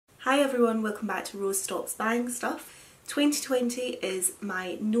Hi everyone, welcome back to Rose Stops Buying Stuff. 2020 is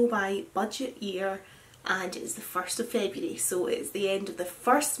my no-buy budget year and it is the 1st of February, so it's the end of the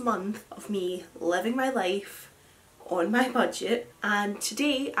first month of me living my life on my budget, and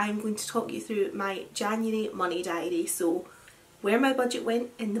today I'm going to talk you through my January money diary, so where my budget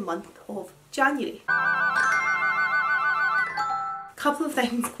went in the month of January. Couple of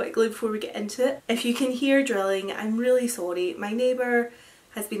things quickly before we get into it. If you can hear drilling, I'm really sorry. My neighbour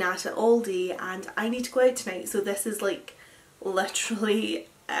has been at it all day and I need to go out tonight, so this is like literally,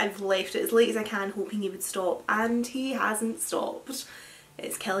 I've left it as late as I can hoping he would stop, and he hasn't stopped.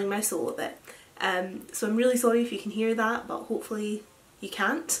 It's killing my soul a bit. So I'm really sorry if you can hear that, but hopefully you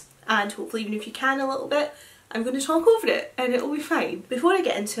can't, and hopefully even if you can a little bit, I'm going to talk over it and it'll be fine. Before I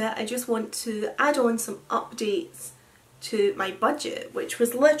get into it, I just want to add on some updates to my budget, which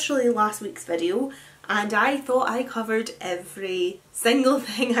was literally last week's video, and I thought I covered every single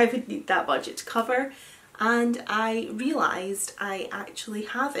thing I would need that budget to cover, and I realised I actually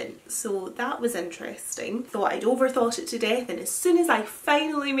haven't, so that was interesting. Thought I'd overthought it to death, and as soon as I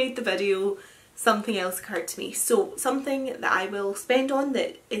finally made the video, something else occurred to me. So something that I will spend on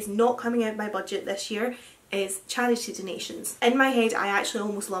that is not coming out of my budget this year is charity donations. In my head I actually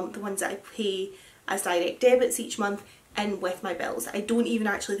almost lump the ones that I pay as direct debits each month in with my bills. I don't even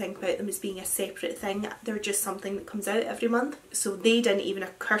actually think about them as being a separate thing, they're just something that comes out every month, so they didn't even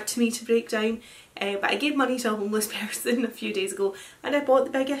occur to me to break down. But I gave money to a homeless person a few days ago and I bought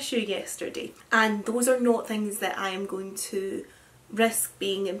the big issue yesterday, and those are not things that I am going to risk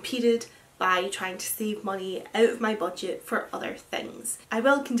being impeded by trying to save money out of my budget for other things. I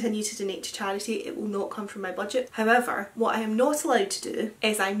will continue to donate to charity, it will not come from my budget. However, what I am not allowed to do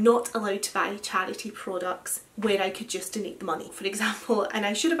is I'm not allowed to buy charity products where I could just donate the money. For example, and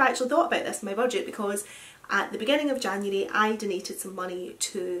I should have actually thought about this in my budget, because at the beginning of January I donated some money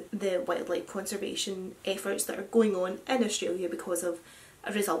to the wildlife conservation efforts that are going on in Australia because of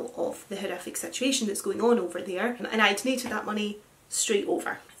a result of the horrific situation that's going on over there, and I donated that money straight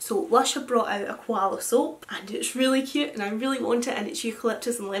over. So Lush have brought out a koala soap and it's really cute and I really want it, and it's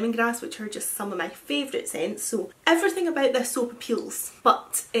eucalyptus and lemongrass, which are just some of my favourite scents, so everything about this soap appeals.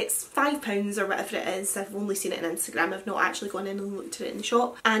 But it's £5 or whatever it is. I've only seen it on Instagram, I've not actually gone in and looked at it in the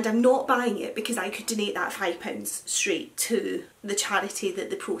shop, and I'm not buying it because I could donate that £5 straight to the charity that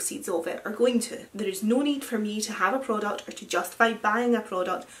the proceeds of it are going to. There is no need for me to have a product or to justify buying a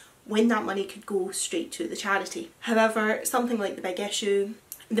product when that money could go straight to the charity. However, something like the Big Issue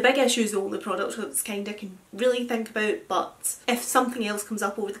is the only product of its kind I can really think about, but if something else comes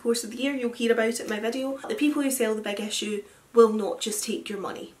up over the course of the year, you'll hear about it in my video. The people who sell the Big Issue will not just take your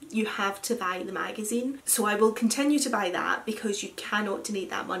money. You have to buy the magazine. So I will continue to buy that because you cannot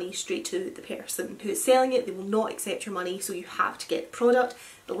donate that money straight to the person who is selling it. They will not accept your money, so you have to get the product.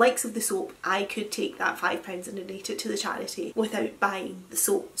 The likes of the soap, I could take that £5 and donate it to the charity without buying the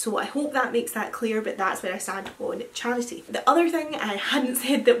soap. So I hope that makes that clear, but that's where I stand on charity. The other thing I hadn't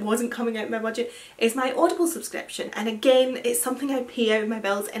said that wasn't coming out of my budget is my Audible subscription, and again it's something I pay out of my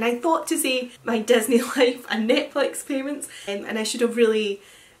bills, and I thought to say my Disney Life and Netflix payments, and I should have really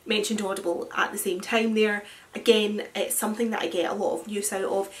mentioned Audible at the same time there. Again, it's something that I get a lot of use out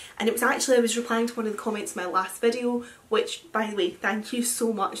of, and it was actually, I was replying to one of the comments in my last video, which by the way, thank you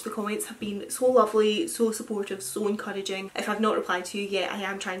so much. The comments have been so lovely, so supportive, so encouraging. If I've not replied to you yet, I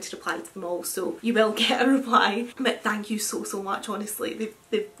am trying to reply to them all, so you will get a reply, but thank you so much, honestly.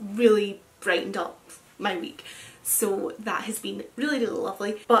 They've really brightened up my week. So that has been really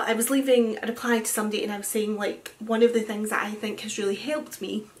lovely. But I was leaving a reply to somebody and I was saying, like, one of the things that I think has really helped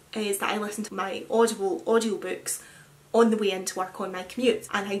me is that I listen to my Audible audiobooks on the way into work on my commute,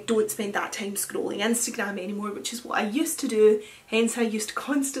 and I don't spend that time scrolling Instagram anymore, which is what I used to do. Hence I used to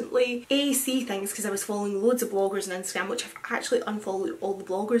constantly see things, because I was following loads of bloggers on Instagram, which I've actually unfollowed all the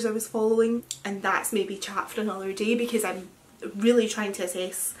bloggers I was following, and that's maybe chat for another day, because I'm really trying to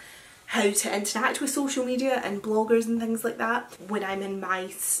assess how to interact with social media and bloggers and things like that when I'm in my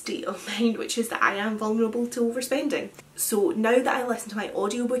state of mind, which is that I am vulnerable to overspending. So now that I listen to my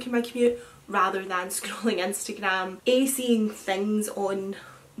audiobook in my commute rather than scrolling Instagram, seeing things on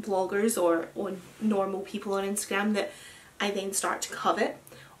bloggers or on normal people on Instagram that I then start to covet,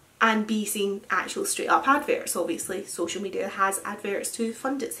 and B, seeing actual straight up adverts. Obviously social media has adverts to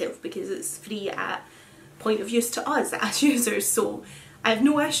fund itself because it's free at point of use to us as users, so I have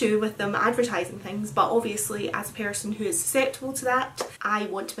no issue with them advertising things, but obviously as a person who is susceptible to that, I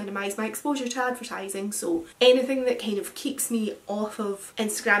want to minimise my exposure to advertising, so anything that kind of keeps me off of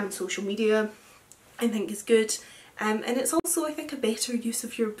Instagram and social media I think is good. And it's also, I think, a better use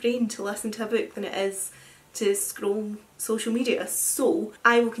of your brain to listen to a book than it is to scroll social media. So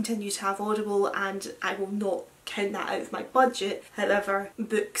I will continue to have Audible and I will not count that out of my budget. However,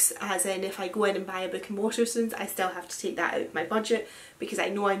 books, as in if I go in and buy a book in Waterston's, I still have to take that out of my budget because I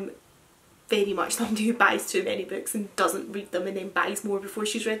know I'm very much somebody who buys too many books and doesn't read them and then buys more before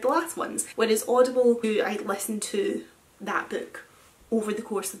she's read the last ones. Whereas Audible, I listen to that book over the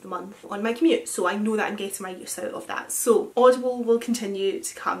course of the month on my commute, so I know that I'm getting my use out of that. So Audible will continue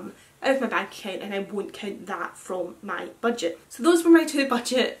to come out of my bank account and I won't count that from my budget. So those were my 2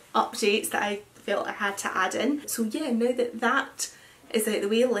 budget updates that I felt I had to add in. So yeah, now that that is out of the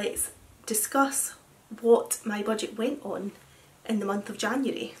way, let's discuss what my budget went on in the month of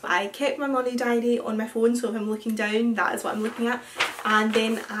January. I kept my money diary on my phone, so if I'm looking down, that is what I'm looking at, and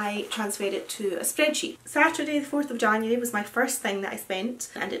then I transferred it to a spreadsheet. Saturday the 4th of January was my first thing that I spent,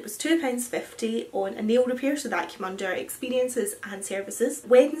 and it was £2.50 on a nail repair, so that came under experiences and services.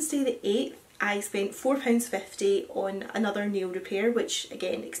 Wednesday the 8th, I spent £4.50 on another nail repair, which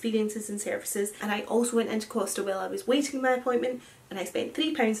again, experiences and services, and I also went into Costa while I was waiting my appointment and I spent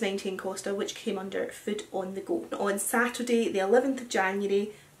 £3.90 in Costa, which came under food on the go. On Saturday the 11th of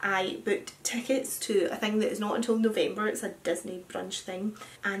January, I booked tickets to a thing that is not until November. It's a Disney brunch thing,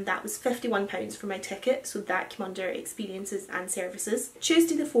 and that was £51 for my ticket, so that came under experiences and services.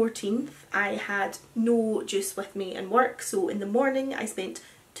 Tuesday the 14th, I had no juice with me in work, so in the morning I spent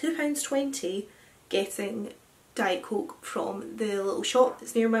 £2.20 getting Diet Coke from the little shop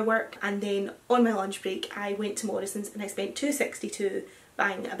that's near my work, and then on my lunch break I went to Morrison's and I spent £2.62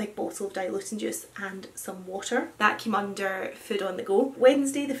 buying a big bottle of diluting juice and some water. That came under food on the go.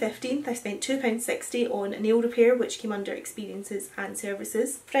 Wednesday the 15th, I spent £2.60 on a nail repair, which came under experiences and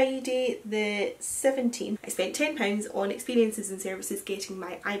services. Friday the 17th, I spent £10 on experiences and services getting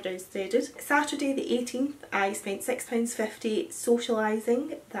my eyebrows threaded. Saturday the 18th, I spent £6.50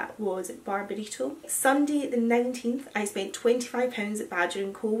 socialising, that was Barbarito. Sunday the 19th, I spent £25 at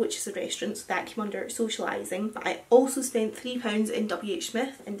Badger & Co, which is a restaurant, so that came under socialising. I also spent £3 in WH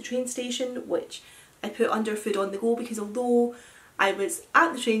Smith in the train station, which I put under food on the go because although I was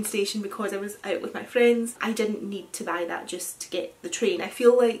at the train station because I was out with my friends, I didn't need to buy that just to get the train. I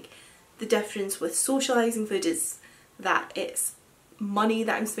feel like the difference with socialising food is that it's money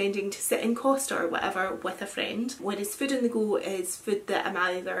that I'm spending to sit in Costa or whatever with a friend, whereas food on the go is food that I'm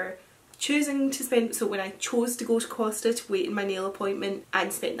either choosing to spend. So when I chose to go to Costa to wait in my nail appointment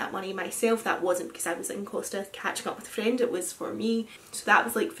and spent that money myself, that wasn't because I was in Costa catching up with a friend, it was for me. So that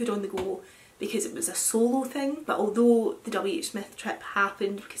was like food on the go because it was a solo thing. But although the WH Smith trip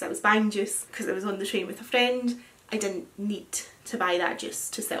happened because I was buying juice because I was on the train with a friend, I didn't need to buy that juice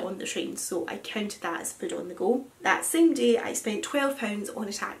to sit on the train, so I counted that as food on the go. That same day I spent £12 on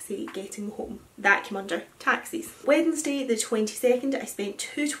a taxi getting home. That came under taxis. Wednesday the 22nd, I spent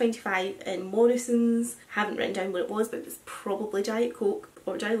 £2.25 in Morrison's. Haven't written down what it was, but it was probably Diet Coke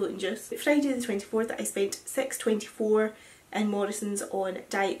or diluting juice. Friday the 24th, I spent £6.24 in Morrison's on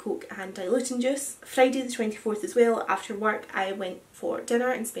Diet Coke and diluting juice. Friday the 24th as well, after work I went for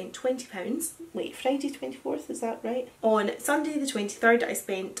dinner and spent £20. Wait, Friday 24th, is that right? On Sunday the 23rd I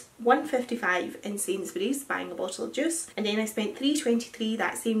spent £1.55 in Sainsbury's buying a bottle of juice, and then I spent £3.23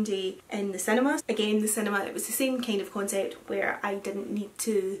 that same day in the cinema. Again, the cinema, it was the same kind of concept where I didn't need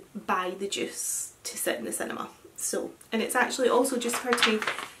to buy the juice to sit in the cinema. So, and it's actually also just occurred to me,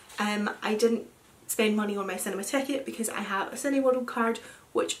 I didn't spend money on my cinema ticket because I have a Cineworld card,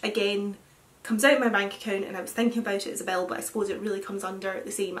 which again comes out of my bank account, and I was thinking about it as a bill, but I suppose it really comes under the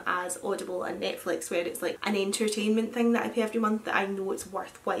same as Audible and Netflix, where it's like an entertainment thing that I pay every month that I know it's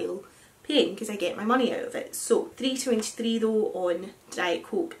worthwhile paying because I get my money out of it. So £3.23 though on Diet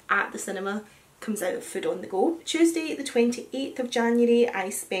Coke at the cinema comes out of food on the go. Tuesday the 28th of January I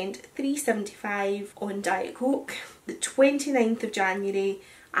spent £3.75 on Diet Coke. The 29th of January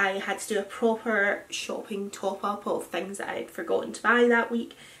I had to do a proper shopping top up of things that I had forgotten to buy that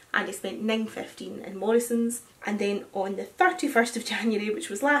week, and I spent £9.15 in Morrison's. And then on the 31st of January, which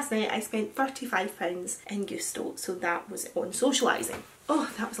was last night, I spent £35 in Gusto, so that was on socialising.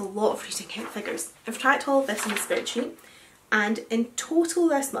 Oh, that was a lot of reading out figures. I've tracked all of this in the spreadsheet, and in total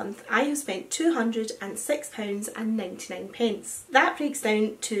this month I have spent £206.99. That breaks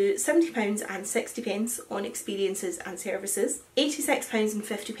down to £70.60 on experiences and services,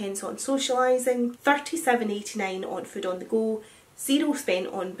 £86.50 on socialising, £37.89 on food on the go, £0 spent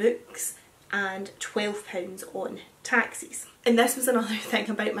on books, and £12 on taxis. And this was another thing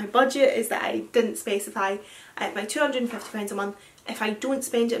about my budget, is that I didn't specify at my £250 a month. If I don't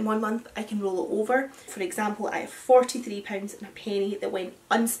spend it in 1 month, I can roll it over. For example, I have £43.01 that went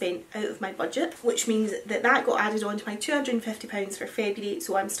unspent out of my budget, which means that that got added on to my £250 for February,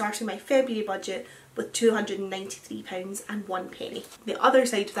 so I'm starting my February budget with £293.01. The other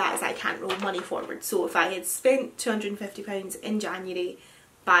side of that is I can't roll money forward, so if I had spent £250 in January,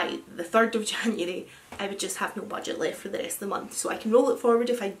 by the 3rd of January I would just have no budget left for the rest of the month. So I can roll it forward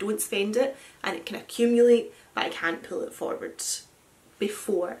if I don't spend it and it can accumulate, but I can't pull it forward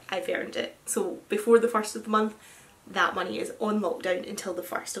before I've earned it. So before the 1st of the month, that money is on lockdown until the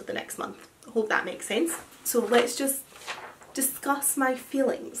 1st of the next month. I hope that makes sense. So let's just discuss my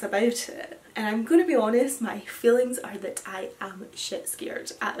feelings about it. And I'm going to be honest, my feelings are that I am shit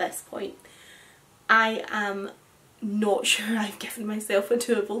scared at this point. I am not sure I've given myself a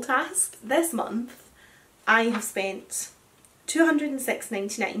doable task. This month I have spent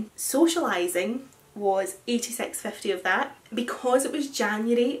 £206.99. Socialising was £86.50 of that. Because it was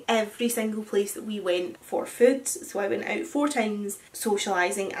January, every single place that we went for food, so I went out 4 times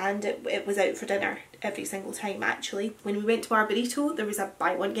socialising, and it was out for dinner every single time actually. When we went to our burrito, there was a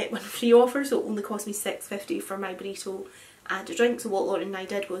buy one get one free offer, so it only cost me £6.50 for my burrito and a drink. So what Lauren and I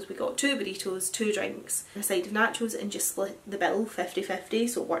did was we got 2 burritos, 2 drinks, a side of nachos, and just split the bill 50-50,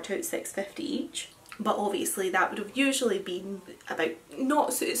 so it worked out £6.50 each. But obviously that would have usually been about,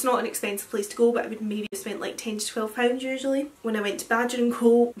 it's not an expensive place to go, but I would maybe have spent like £10 to £12 usually. When I went to Badger &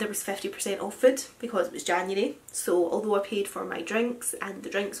 Co, there was 50% off food because it was January. So although I paid for my drinks, and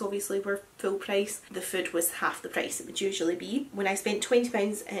the drinks obviously were full price, the food was half the price it would usually be. When I spent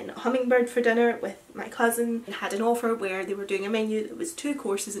 £20 in Hummingbird for dinner with my cousin, and had an offer where they were doing a menu that was 2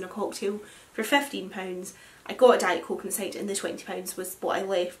 courses and a cocktail for £15, I got a Diet Coke on the side, and the £20 was what I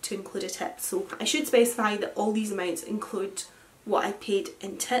left to include a tip. So I should specify that all these amounts include what I paid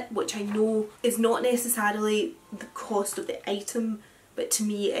in tip, which I know is not necessarily the cost of the item, but to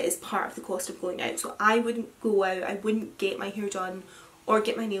me it is part of the cost of going out. So I wouldn't go out, I wouldn't get my hair done or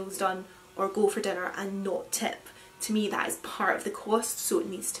get my nails done or go for dinner and not tip. To me that is part of the cost, so it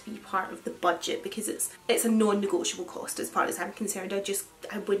needs to be part of the budget because it's a non-negotiable cost as far as I'm concerned.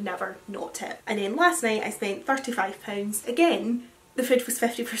 I would never not tip. And then last night I spent £35. Again, the food was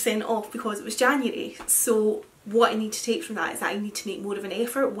 50% off because it was January. So what I need to take from that is that I need to make more of an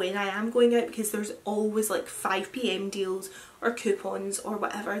effort when I am going out, because there's always like 5 PM deals or coupons or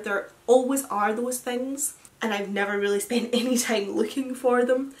whatever. There always are those things, and I've never really spent any time looking for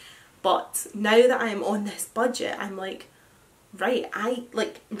them. But now that I'm on this budget, I'm like, right,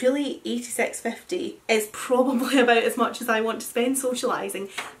 really £86.50 is probably about as much as I want to spend socialising,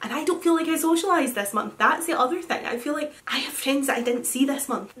 and I don't feel like I socialised this month. That's the other thing. I feel like I have friends that I didn't see this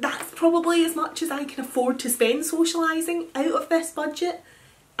month. That's probably as much as I can afford to spend socialising out of this budget,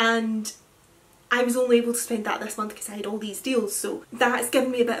 and I was only able to spend that this month because I had all these deals, so that's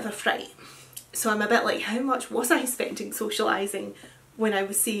given me a bit of a fright. So I'm a bit like, how much was I spending socialising when I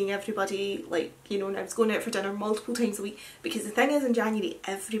was seeing everybody, like, you know, and I was going out for dinner multiple times a week? Because the thing is, in January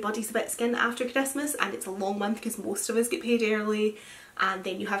everybody's a bit skint after Christmas, and it's a long month because most of us get paid early, and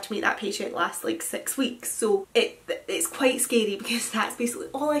then you have to make that paycheck last like 6 weeks. So it's quite scary because that's basically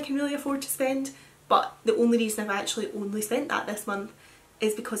all I can really afford to spend. But the only reason I've actually only spent that this month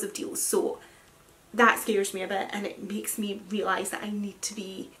is because of deals. So that scares me a bit, and it makes me realise that I need to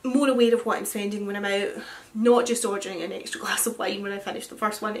be more aware of what I'm spending when I'm out, not just ordering an extra glass of wine when I finish the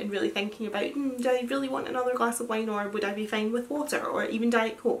first one and really thinking about, do I really want another glass of wine, or would I be fine with water or even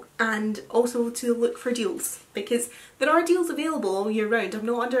Diet Coke? And also to look for deals, because there are deals available all year round. I'm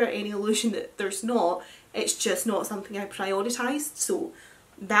not under any illusion that there's not, it's just not something I prioritised. So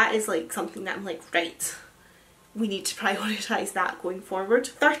that is like something that I'm like, right, we need to prioritise that going forward.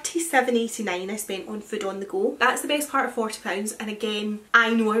 £37.89 I spent on food on the go. That's the best part of £40, and again,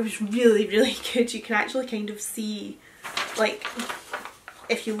 I know I was really good. You can actually kind of see, like,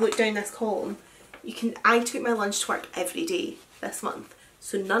 if you look down this column, you can, I took my lunch to work every day this month.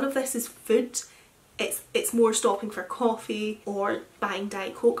 So none of this is food. It's more stopping for coffee or buying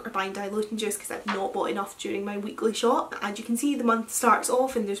Diet Coke or buying diluting juice because I've not bought enough during my weekly shop. And you can see the month starts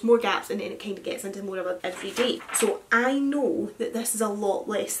off and there's more gaps, and then it kind of gets into more of an everyday. So I know that this is a lot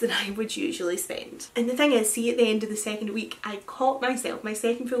less than I would usually spend. And the thing is, see, at the end of the second week, I caught myself, my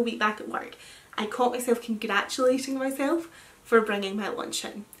second full week back at work, I caught myself congratulating myself for bringing my lunch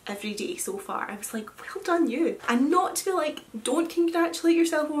in every day so far. I was like, well done you. And not to be like, don't congratulate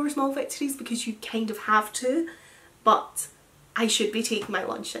yourself over small victories, because you kind of have to, but I should be taking my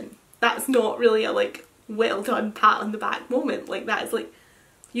lunch in. That's not really a like well done pat on the back moment. Like, that is like,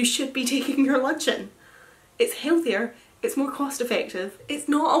 you should be taking your lunch in. It's healthier, it's more cost effective, it's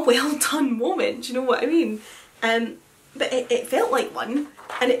not a well done moment, do you know what I mean? But it felt like one,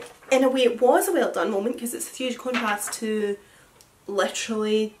 and in a way it was a well done moment, because it's a huge contrast to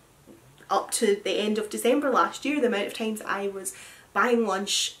literally up to the end of December last year, the amount of times I was buying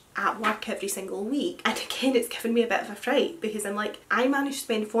lunch at work every single week. And again, it's given me a bit of a fright because I'm like, I managed to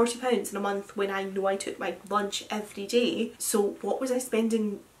spend £40 in a month when I know I took my lunch every day. So what was I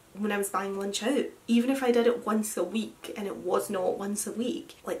spending when I was buying lunch out? Even if I did it once a week and it was not once a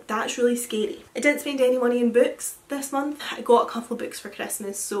week, like that's really scary. I didn't spend any money in books this month. I got a couple of books for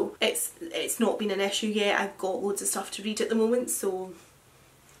Christmas, so it's not been an issue yet. I've got loads of stuff to read at the moment, so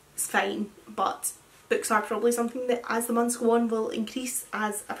it's fine. But books are probably something that as the months go on will increase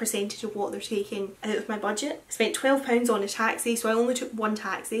as a percentage of what they're taking out of my budget. I spent £12 on a taxi, so I only took one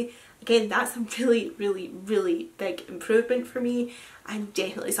taxi. Again, that's a really, really, really big improvement for me. I'm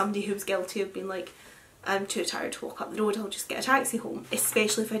definitely somebody who was guilty of being like, I'm too tired to walk up the road, I'll just get a taxi home.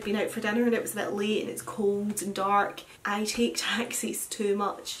 Especially if I'd been out for dinner and it was a bit late and it's cold and dark. I take taxis too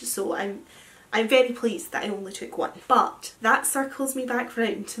much, so I'm very pleased that I only took one. But that circles me back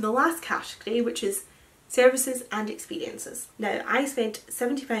round to the last category, which is services and experiences. Now, I spent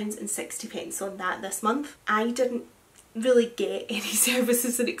 £70.60 on that this month. I didn't really get any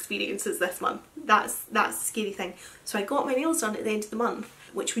services and experiences this month. That's the scary thing. So I got my nails done at the end of the month,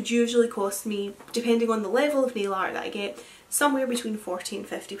 which would usually cost me, depending on the level of nail art that I get, somewhere between £40 and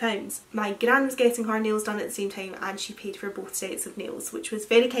 £50. My gran was getting her nails done at the same time and she paid for both sets of nails, which was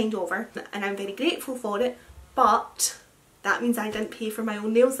very kind of her and I'm very grateful for it, but that means I didn't pay for my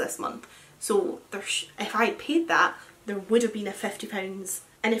own nails this month. So if I paid that, there would have been a £50,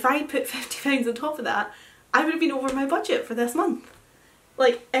 and if I put £50 on top of that, I would have been over my budget for this month.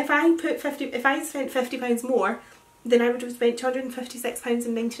 Like if I spent £50 more, then I would have spent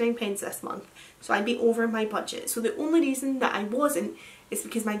 £256.99 this month. So I'd be over my budget. So the only reason that I wasn't is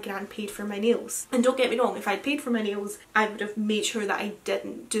because my gran paid for my nails. And don't get me wrong, if I'd paid for my nails, I would have made sure that I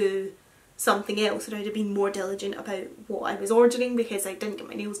didn't do something else, and I'd have been more diligent about what I was ordering because I didn't get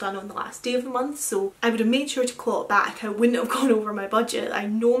my nails done on the last day of the month, so I would have made sure to claw it back. I wouldn't have gone over my budget. I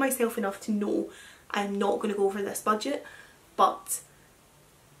know myself enough to know I'm not going to go over this budget, but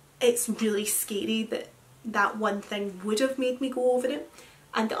it's really scary that that one thing would have made me go over it.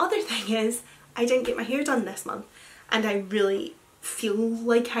 And the other thing is, I didn't get my hair done this month, and I really feel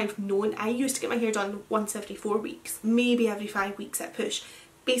like I've known. I used to get my hair done once every 4 weeks, maybe every 5 weeks at a push.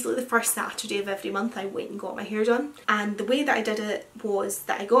 Basically the first Saturday of every month I went and got my hair done, and the way that I did it was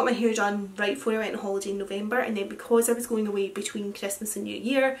that I got my hair done right before I went on holiday in November, and then because I was going away between Christmas and New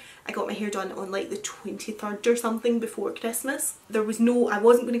Year, I got my hair done on like the 23rd or something before Christmas. I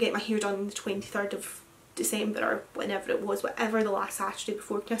wasn't going to get my hair done on the 23rd of December or whenever it was, whatever the last Saturday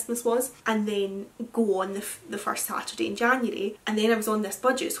before Christmas was, and then go on the first Saturday in January. And then I was on this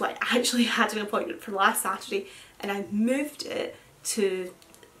budget, so I actually had an appointment for last Saturday, and I moved it to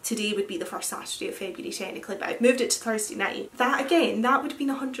today would be the first Saturday of February technically, but I've moved it to Thursday night. That again, that would have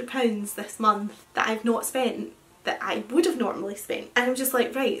been £100 this month that I've not spent, that I would have normally spent. And I'm just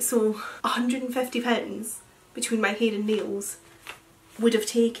like, right, so £150 between my hair and nails would have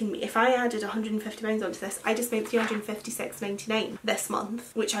taken me, if I added £150 onto this, I'd have spent £356.99 this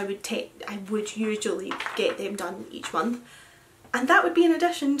month, which I would usually get them done each month. And that would be in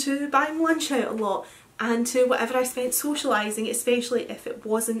addition to buying lunch out a lot, and to whatever I spent socialising, especially if it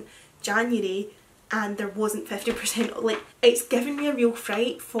wasn't January and there wasn't 50%. Like, it's given me a real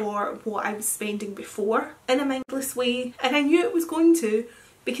fright for what I was spending before in a mindless way, and I knew it was going to,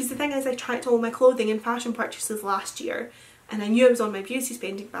 because the thing is, I tracked all my clothing and fashion purchases last year, and I knew I was on my beauty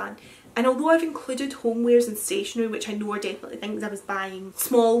spending ban. And although I've included homewares and stationery, which I know are definitely things I was buying,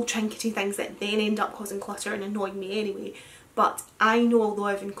 small trinkety things that then end up causing clutter and annoying me anyway, but I know although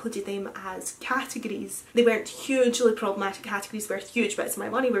I've included them as categories, they weren't hugely problematic categories worth huge bits of my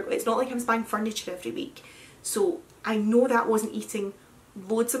money. It's not like I was buying furniture every week. So I know that wasn't eating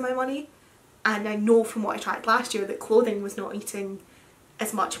loads of my money, and I know from what I tried last year that clothing was not eating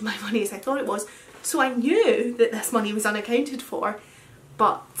as much of my money as I thought it was. So I knew that this money was unaccounted for,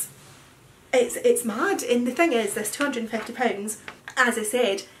 but it's mad. And the thing is, this £250, as I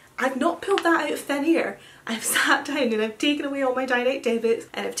said, I've not pulled that out of thin air. I've sat down and I've taken away all my direct debits,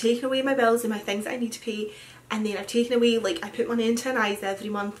 and I've taken away my bills and my things that I need to pay, and then I've taken away, like, I put money into an ISA every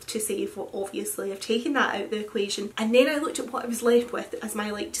month to save, obviously. I've taken that out of the equation, and then I looked at what I was left with as my,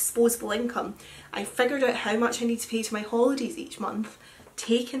 like, disposable income. I figured out how much I need to pay to my holidays each month,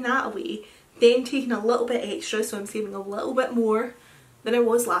 taken that away, then taken a little bit extra, so I'm saving a little bit more than I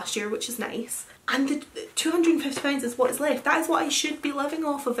was last year, which is nice. And the £250 is what is left. That is what I should be living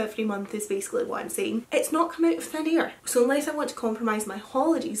off of every month, is basically what I'm saying. It's not come out of thin air. So unless I want to compromise my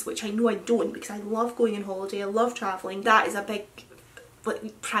holidays, which I know I don't because I love going on holiday, I love travelling, that is a big,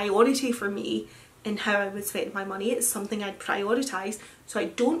 like, priority for me in how I would spend my money. It's something I'd prioritise, so I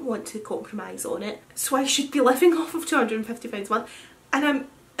don't want to compromise on it. So I should be living off of £250 a month. And I'm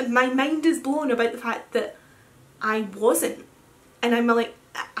my mind is blown about the fact that I wasn't. And I'm like,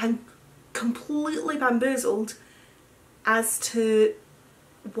 I'm completely bamboozled as to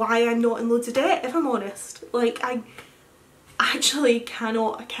why I'm not in loads of debt, if I'm honest. Like, I actually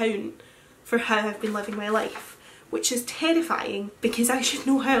cannot account for how I've been living my life, which is terrifying because I should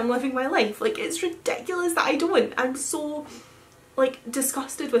know how I'm living my life. Like, it's ridiculous that I don't. I'm so, like,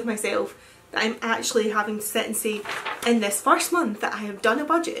 disgusted with myself that I'm actually having to sit and say, in this first month that I have done a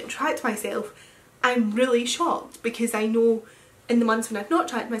budget and tracked myself, I'm really shocked because I know in the months when I've not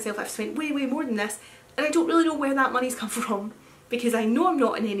tracked myself I've spent way more than this, and I don't really know where that money's come from because I know I'm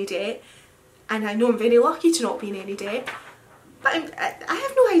not in any debt and I know I'm very lucky to not be in any debt, but I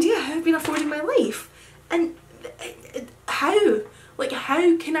have no idea how I've been affording my life. And how? Like,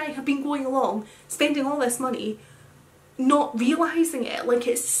 how can I have been going along spending all this money not realising it? Like,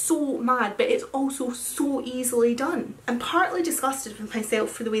 it's so mad, but it's also so easily done. I'm partly disgusted with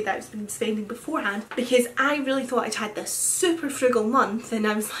myself for the way that I've been spending beforehand because I really thought I'd had this super frugal month, and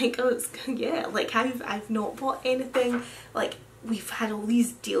I was like, oh, yeah, like I've not bought anything. Like, we've had all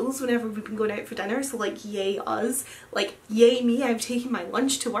these deals whenever we've been going out for dinner, so like, yay us. Like, yay me, I've taken my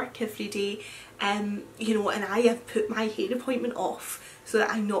lunch to work every day, you know, and I have put my hair appointment off so that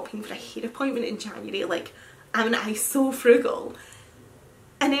I'm not paying for a hair appointment in January. Like, I'm so frugal.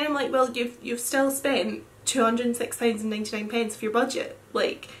 And then I'm like, well, you've still spent £206.99 of your budget.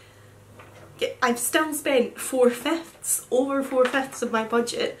 Like, I've still spent over 4/5 of my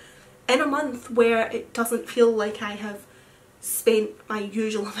budget in a month where it doesn't feel like I have spent my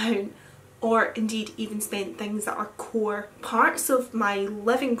usual amount, or indeed even spent things that are core parts of my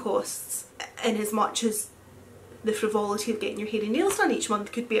living costs, in as much as the frivolity of getting your hair and nails done each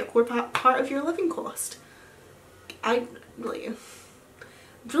month could be a core part of your living cost. I'm really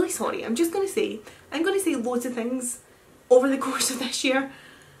sorry. I'm going to say loads of things over the course of this year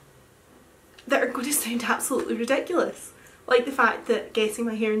that are going to sound absolutely ridiculous. Like the fact that getting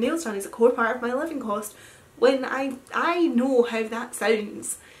my hair and nails done is a core part of my living cost, when I know how that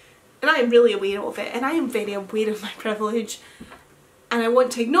sounds, and I am really aware of it, and I am very aware of my privilege, and I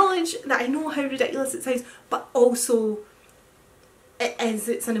want to acknowledge that I know how ridiculous it sounds, but also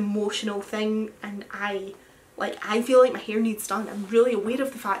it's an emotional thing, and I feel like my hair needs done. I'm really aware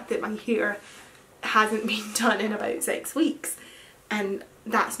of the fact that my hair hasn't been done in about 6 weeks, and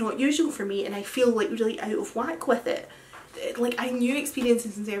that's not usual for me, and I feel like really out of whack with it. Like, I knew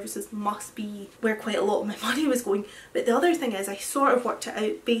experiences and services must be where quite a lot of my money was going, but the other thing is I sort of worked it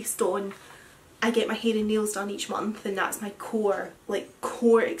out based on, I get my hair and nails done each month, and that's my core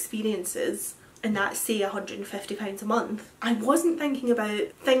experiences, and that's say £150 a month. I wasn't thinking about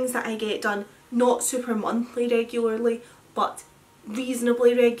things that I get done not super monthly regularly, but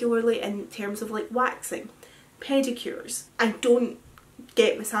reasonably regularly in terms of like waxing, pedicures. I don't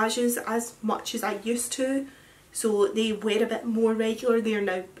get massages as much as I used to, so they were a bit more regular. They are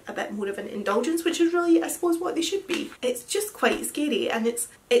now a bit more of an indulgence, which is really, I suppose, what they should be. It's just quite scary, and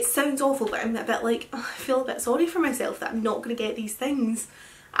it sounds awful, but I'm a bit like, oh, I feel a bit sorry for myself that I'm not going to get these things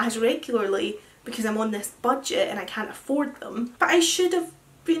as regularly because I'm on this budget and I can't afford them. But I should have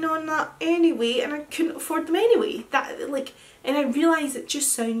been on that anyway, and I couldn't afford them anyway. And I realise it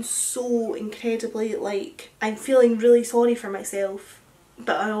just sounds so incredibly like I'm feeling really sorry for myself,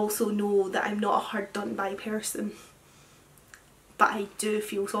 but I also know that I'm not a hard done by person, but I do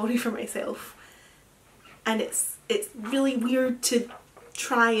feel sorry for myself, and it's really weird to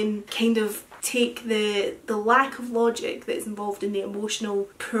try and kind of take the lack of logic that is involved in the emotional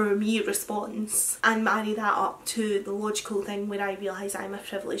poor me response and marry that up to the logical thing where I realise I'm a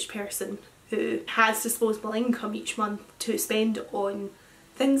privileged person who has disposable income each month to spend on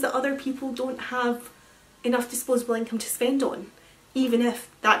things that other people don't have enough disposable income to spend on, even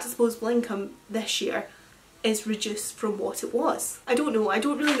if that disposable income this year is reduced from what it was. I don't know, I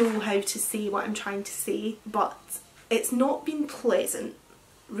don't really know how to say what I'm trying to say, but it's not been pleasant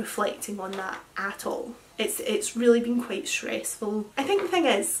reflecting on that at all. It's really been quite stressful. I think the thing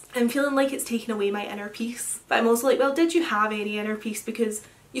is, I'm feeling like it's taken away my inner peace, but I'm also like, well, did you have any inner peace? Because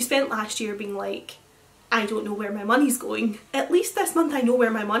you spent last year being like, I don't know where my money's going. At least this month I know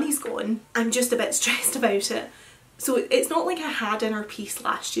where my money's going. I'm just a bit stressed about it. So it's not like I had inner peace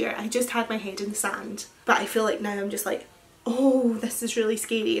last year, I just had my head in the sand. But I feel like now I'm just like, oh, this is really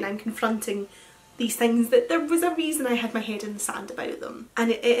scary, and I'm confronting these things that there was a reason I had my head in the sand about them. And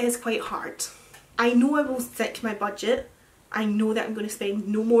it is quite hard. I know I will stick to my budget. I know that I'm going to spend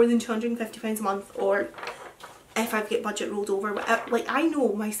no more than £250 a month, or if I get budget rolled over, like, I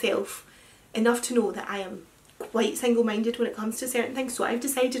know myself enough to know that I am quite single-minded when it comes to certain things, so I've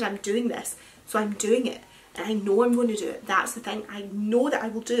decided I'm doing this, so I'm doing it. and I know I'm going to do it. That's the thing, I know that I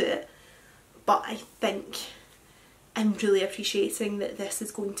will do it, but I think I'm really appreciating that this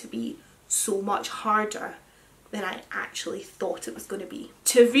is going to be so much harder than I actually thought it was going to be.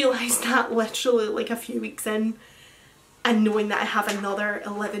 To realise that literally like a few weeks in, and knowing that I have another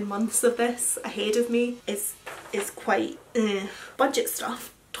 11 months of this ahead of me is quite budget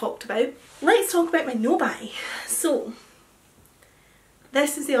stuff talked about. Let's talk about my no buy. So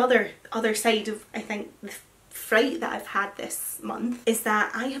this is the other side of, I think, the fright that I've had this month, is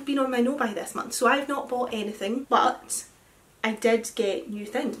that I have been on my no buy this month. So I've not bought anything, but I did get new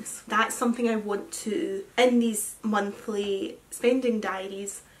things. That's something I want to, in these monthly spending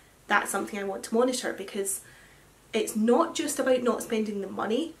diaries, that's something I want to monitor, because it's not just about not spending the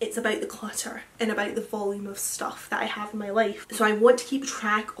money, it's about the clutter and about the volume of stuff that I have in my life. So I want to keep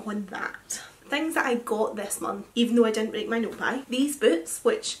track on that. Things that I got this month, even though I didn't break my no buy. These boots,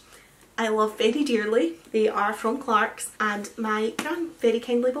 which I love very dearly. They are from Clark's, and my gran very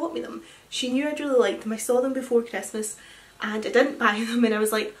kindly bought me them. She knew I'd really liked them. I saw them before Christmas and I didn't buy them, and I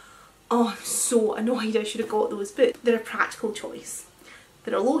was like, oh, I'm so annoyed, I should have got those boots. They're a practical choice.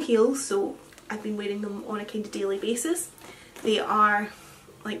 They're low heels, so I've been wearing them on a kind of daily basis. They are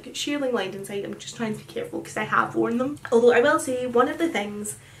like shearling lined inside. I'm just trying to be careful because I have worn them. Although I will say, one of the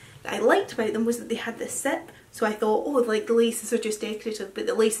things that I liked about them was that they had this zip. So I thought, oh, like the laces are just decorative, but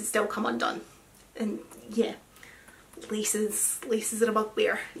the laces still come undone. And yeah, laces are a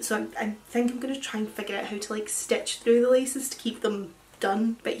bugbear. So I think I'm going to try and figure out how to like stitch through the laces to keep them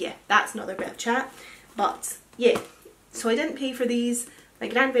done. But yeah, that's another bit of chat. But yeah, so I didn't pay for these. My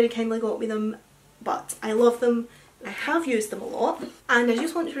gran very kindly got me them, but I love them. I have used them a lot, and I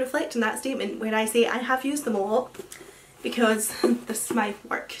just want to reflect on that statement where I say I have used them a lot, because this is my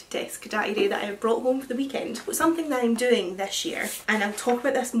work desk diary that I brought home for the weekend. But something that I'm doing this year, and I'll talk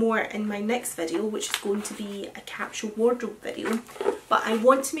about this more in my next video, which is going to be a capsule wardrobe video, but I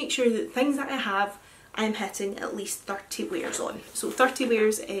want to make sure that things that I have, I'm hitting at least 30 wears on. So 30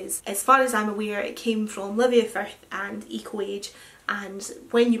 wears is, as far as I'm aware, it came from Livia Firth and Eco-Age, and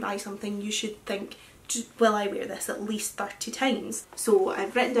when you buy something you should think, will I wear this at least 30 times? So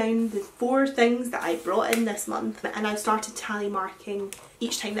I've written down the 4 things that I brought in this month, and I've started tally marking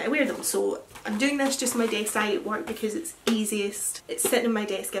each time that I wear them. So I'm doing this just on my desk diary at work because it's easiest. It's sitting on my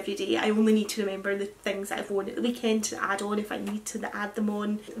desk every day. I only need to remember the things that I've worn at the weekend to add on if I need to add them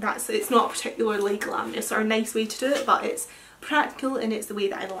on. It's not a particularly glamorous or nice way to do it, but it's practical and it's the way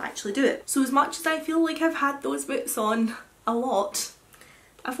that I will actually do it. So as much as I feel like I've had those boots on a lot,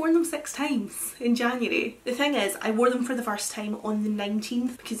 I've worn them 6 times in January. The thing is, I wore them for the first time on the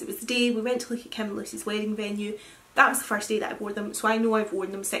 19th because it was the day we went to look at Kim and Lucy's wedding venue. That was the first day that I wore them, so I know I've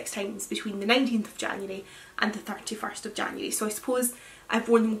worn them 6 times between the 19th of January and the 31st of January. So I suppose I've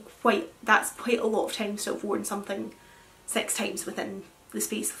worn them that's quite a lot of times to have worn something 6 times within the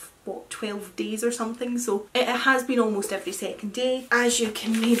space of, what, 12 days or something. So it has been almost every second day. As you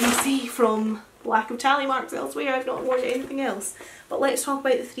can maybe see from lack of tally marks elsewhere, I've not worn anything else. But let's talk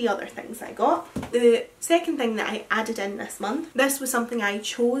about the 3 other things I got. The second thing that I added in this month, this was something I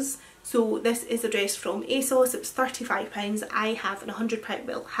chose. So this is a dress from ASOS. It was £35. I have an £100,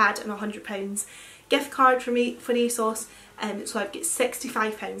 well, had an £100 gift card for ASOS, so I've got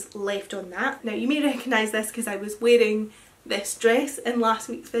 £65 left on that. Now you may recognise this because I was wearing this dress in last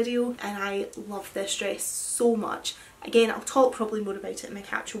week's video, and I love this dress so much. Again, I'll talk probably more about it in my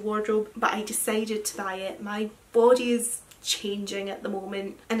capsule wardrobe, but I decided to buy it. My body is changing at the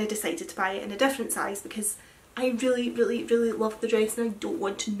moment, and I decided to buy it in a different size because I really love the dress and I don't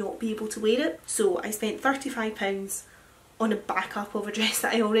want to not be able to wear it. So I spent £35 on a backup of a dress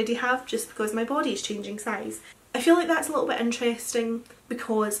that I already have just because my body is changing size. I feel like that's a little bit interesting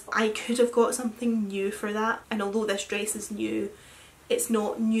because I could have got something new for that, and although this dress is new, it's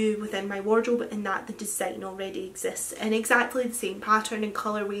not new within my wardrobe in that the design already exists in exactly the same pattern and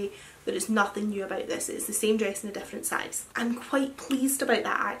colourway. There is nothing new about this. It's the same dress in a different size. I'm quite pleased about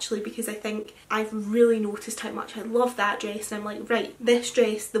that actually, because I think I've really noticed how much I love that dress, and I'm like, right, this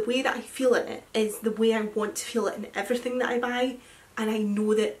dress, the way that I feel in it is the way I want to feel it in everything that I buy, and I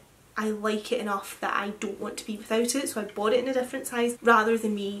know that I like it enough that I don't want to be without it, so I bought it in a different size rather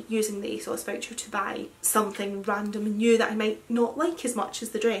than me using the ASOS voucher to buy something random and new that I might not like as much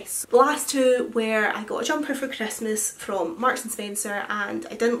as the dress. The last 2 were, I got a jumper for Christmas from Marks and Spencer, and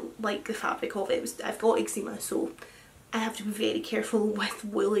I didn't like the fabric of it. I've got eczema, so I have to be very careful with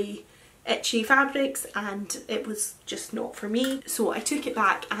woolly itchy fabrics, and it was just not for me. So I took it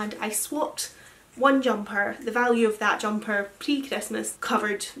back and I swapped one jumper, the value of that jumper pre-Christmas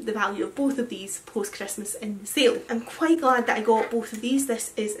covered the value of both of these post-Christmas in the sale. I'm quite glad that I got both of these.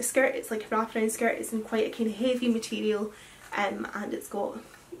 This is a skirt, it's like a wraparound skirt, it's in quite a kind of heavy material, and it's got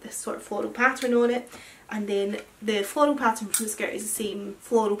this sort of floral pattern on it, and then the floral pattern from the skirt is the same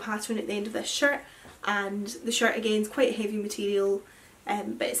floral pattern at the end of this shirt, and the shirt again is quite a heavy material,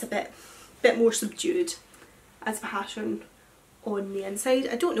 but it's a bit more subdued as a pattern on the inside.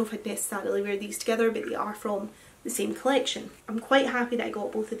 I don't know if I'd necessarily wear these together, but they are from the same collection. I'm quite happy that I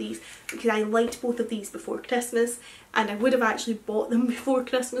got both of these because I liked both of these before Christmas, and I would have actually bought them before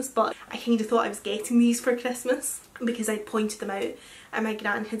Christmas, but I kind of thought I was getting these for Christmas because I pointed them out and my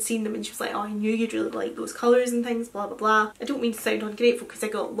gran had seen them and she was like, oh, I knew you'd really like those colours and things, blah blah blah. I don't mean to sound ungrateful because I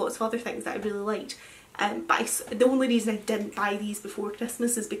got lots of other things that I really liked, but the only reason I didn't buy these before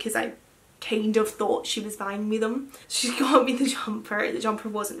Christmas is because I kind of thought she was buying me them. She got me the jumper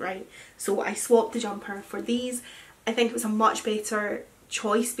wasn't right, so I swapped the jumper for these. I think it was a much better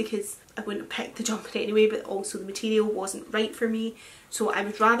choice because I wouldn't have picked the jumper anyway, but also the material wasn't right for me, so I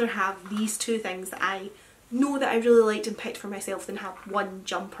would rather have these two things that I know that I really liked and picked for myself than have one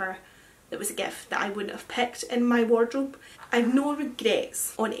jumper that was a gift that I wouldn't have picked in my wardrobe. I have no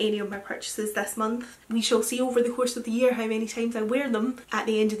regrets on any of my purchases this month. We shall see over the course of the year how many times I wear them. At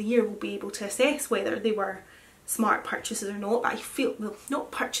the end of the year we'll be able to assess whether they were smart purchases or not, but I feel, well,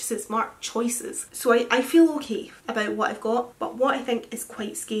 not purchases, smart choices. So I feel okay about what I've got, but what I think is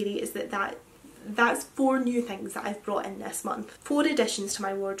quite scary is that's 4 new things that I've brought in this month. 4 additions to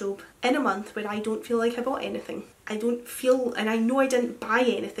my wardrobe in a month where I don't feel like I bought anything. I don't feel, and I know I didn't buy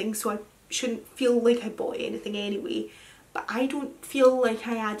anything, so I shouldn't feel like I bought anything anyway, but I don't feel like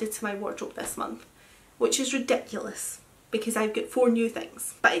I added to my wardrobe this month, which is ridiculous because I've got 4 new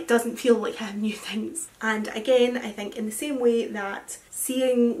things, but it doesn't feel like I have new things. And again, I think in the same way that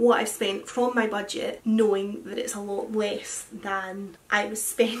seeing what I've spent from my budget, knowing that it's a lot less than I was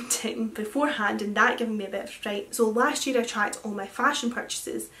spending beforehand, and that giving me a bit of fright. So last year I tracked all my fashion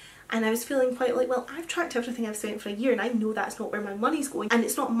purchases and I was feeling quite like, well, I've tracked everything I've spent for a year and I know that's not where my money's going. And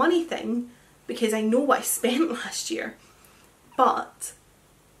it's not a money thing because I know what I spent last year, but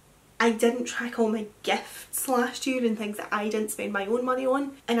I didn't track all my gifts last year and things that I didn't spend my own money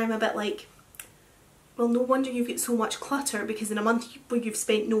on, and I'm a bit like, well, no wonder you've got so much clutter, because in a month where you've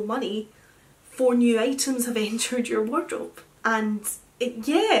spent no money, 4 new items have entered your wardrobe. And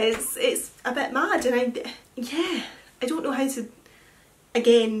it's a bit mad, and I don't know how to,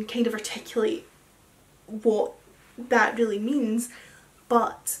 again, kind of articulate what that really means,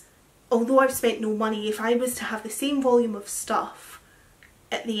 but although I've spent no money, if I was to have the same volume of stuff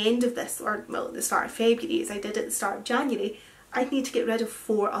at the end of this, or well, at the start of February as I did at the start of January, I'd need to get rid of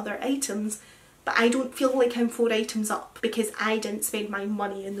 4 other items, but I don't feel like I'm 4 items up because I didn't spend my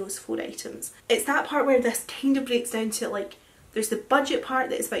money in those 4 items. It's that part where this kind of breaks down to, like, there's the budget part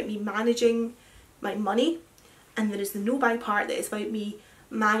that is about me managing my money, and there is the no buy part that is about me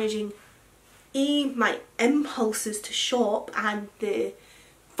managing my impulses to shop and the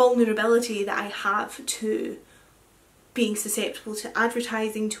vulnerability that I have to being susceptible to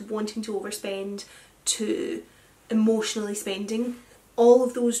advertising, to wanting to overspend, to emotionally spending. All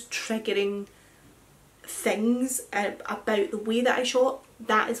of those triggering things about the way that I shop,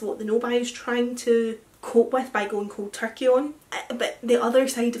 that is what the no buy is trying to cope with by going cold turkey on. But the other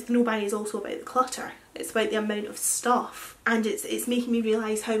side of the no buy is also about the clutter. It's about the amount of stuff, and it's making me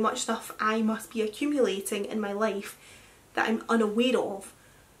realise how much stuff I must be accumulating in my life that I'm unaware of,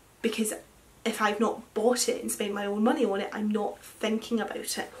 because if I've not bought it and spent my own money on it, I'm not thinking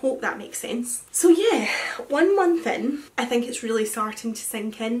about it. Hope that makes sense. So yeah, 1 month in, I think it's really starting to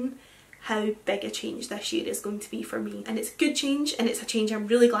sink in how big a change this year is going to be for me. And it's a good change, and it's a change I'm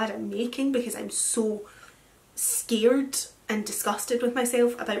really glad I'm making, because I'm so scared and disgusted with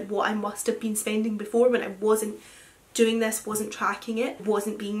myself about what I must have been spending before when I wasn't doing this, wasn't tracking it,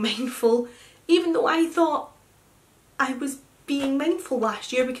 wasn't being mindful, even though I thought I was being mindful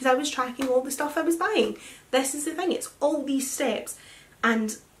last year because I was tracking all the stuff I was buying. This is the thing, it's all these steps,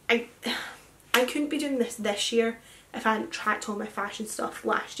 and I couldn't be doing this year if I hadn't tracked all my fashion stuff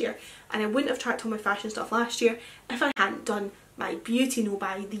last year, and I wouldn't have tracked all my fashion stuff last year if I hadn't done my beauty no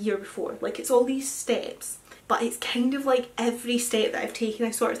buy the year before. Like, it's all these steps, but it's kind of like every step that I've taken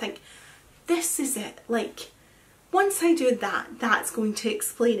I sort of think, this is it, like once I do that, that's going to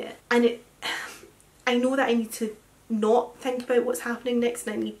explain it. And I know that I need to not think about what's happening next,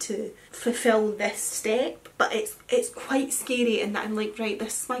 and I need to fulfill this step, but it's quite scary in that I'm like, right,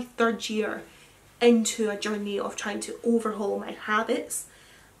 this is my 3rd year into a journey of trying to overhaul my habits,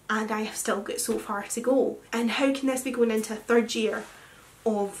 and I have still got so far to go. And how can this be going into a 3rd year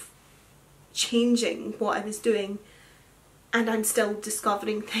of changing what I was doing, and I'm still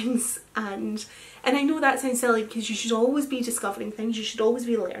discovering things, and I know that sounds silly because you should always be discovering things, you should always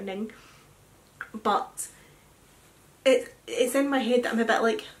be learning, but it's in my head that I'm a bit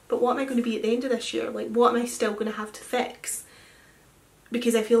like, but what am I going to be at the end of this year? Like, what am I still going to have to fix?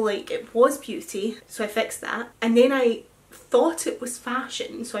 Because I feel like it was beauty, so I fixed that, and then I thought it was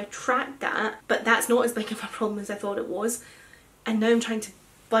fashion, so I tracked that, but that's not as big of a problem as I thought it was, and now I'm trying to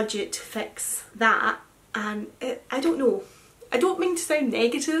budget to fix that, and I don't know. I don't mean to sound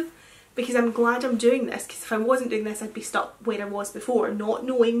negative, because I'm glad I'm doing this, because if I wasn't doing this I'd be stuck where I was before, not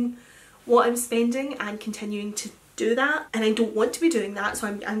knowing what I'm spending and continuing to do that, and I don't want to be doing that, so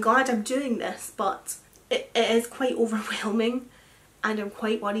I'm glad I'm doing this, but it is quite overwhelming, and I'm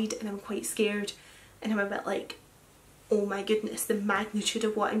quite worried and I'm quite scared, and I'm a bit like, oh my goodness, the magnitude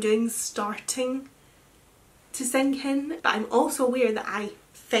of what I'm doing is starting to sink in. But I'm also aware that I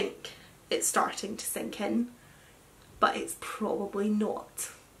think it's starting to sink in, but it's probably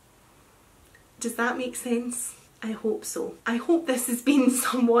not. Does that make sense? I hope so. I hope this has been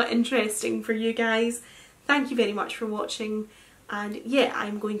somewhat interesting for you guys. Thank you very much for watching, and yeah,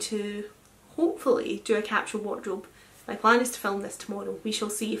 I'm going to hopefully do a capsule wardrobe. My plan is to film this tomorrow. We shall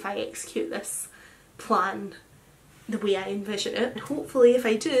see if I execute this plan the way I envision it. And hopefully if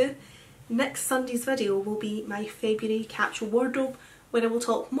I do, next Sunday's video will be my February capsule wardrobe, where I will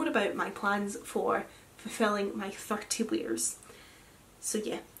talk more about my plans for fulfilling my 30 wears. So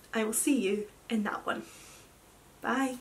yeah, I will see you in that one. Bye!